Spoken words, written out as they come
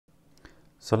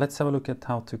So let's have a look at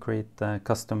how to create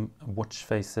custom watch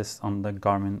faces on the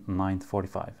Garmin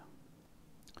 945.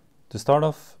 To start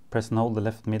off, press and hold the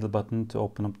left middle button to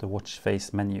open up the watch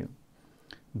face menu.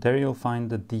 There you'll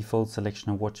find the default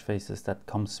selection of watch faces that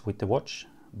comes with the watch.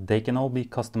 They can all be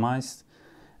customized,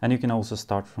 and you can also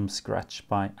start from scratch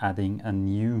by adding a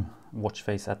new watch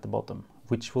face at the bottom,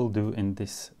 which we'll do in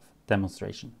this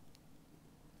demonstration.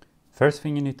 First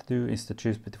thing you need to do is to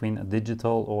choose between a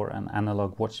digital or an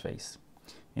analog watch face.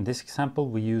 In this example,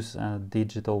 we use a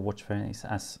digital watch face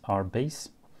as our base.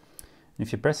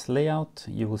 If you press layout,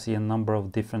 you will see a number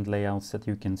of different layouts that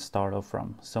you can start off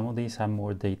from. Some of these have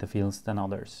more data fields than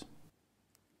others.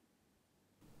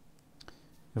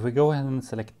 If we go ahead and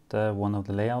select one of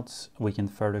the layouts, we can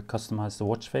further customize the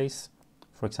watch face.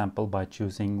 For example, by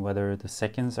choosing whether the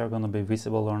seconds are going to be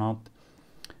visible or not.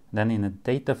 Then in a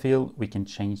data field, we can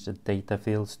change the data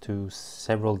fields to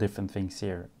several different things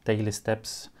here. Daily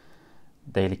steps,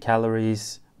 daily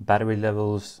calories, battery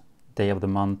levels, day of the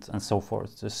month, and so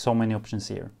forth. There's so many options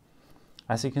here.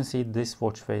 As you can see, this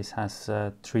watch face has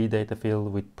 3 data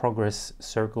fields with progress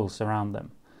circles around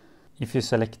them. If you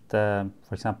select, for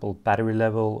example, battery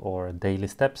level or daily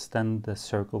steps, then the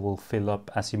circle will fill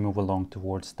up as you move along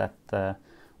towards that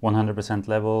 100%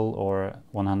 level or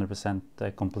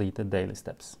 100% completed daily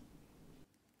steps.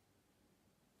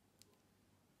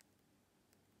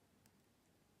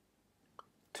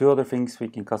 Two other things we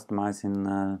can customize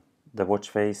in the watch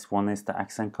face. One is the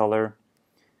accent color,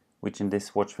 which in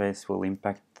this watch face will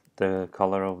impact the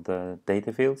color of the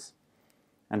data fields.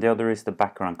 And the other is the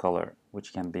background color,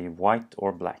 which can be white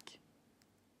or black.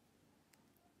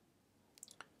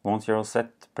 Once you're all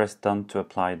set, press done to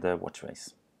apply the watch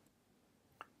face.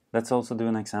 Let's also do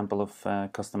an example of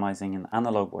customizing an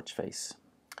analog watch face.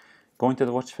 Go into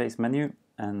the watch face menu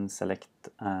and select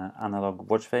analog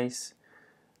watch face.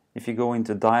 If you go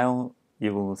into dial,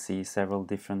 you will see several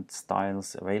different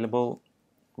styles available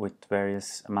with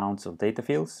various amounts of data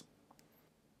fields.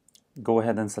 Go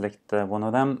ahead and select one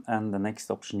of them, and the next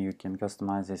option you can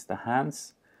customize is the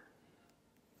hands,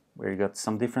 where you got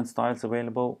some different styles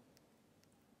available.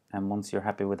 And once you're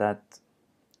happy with that,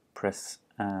 press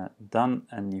done,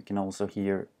 and you can also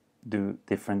here do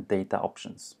different data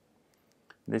options.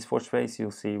 In this watch face,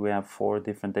 you'll see we have 4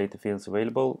 different data fields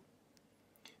available,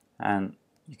 and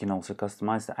you can also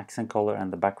customize the accent color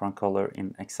and the background color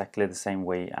in exactly the same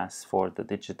way as for the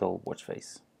digital watch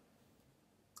face.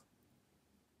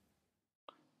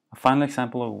 A final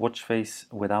example of watch face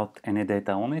without any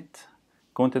data on it.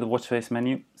 Go into the watch face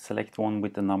menu, select one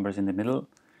with the numbers in the middle,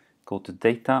 go to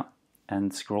data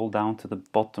and scroll down to the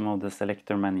bottom of the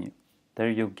selector menu. There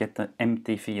you'll get an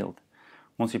empty field.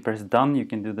 Once you press done, you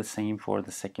can do the same for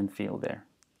the second field there.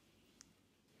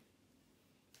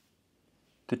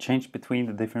 To change between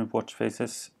the different watch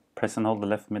faces, press and hold the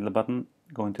left middle button,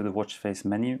 go into the watch face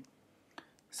menu,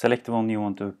 select the one you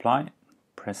want to apply,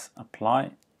 press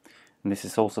apply, and this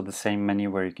is also the same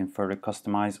menu where you can further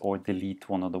customize or delete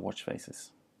one of the watch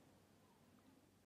faces.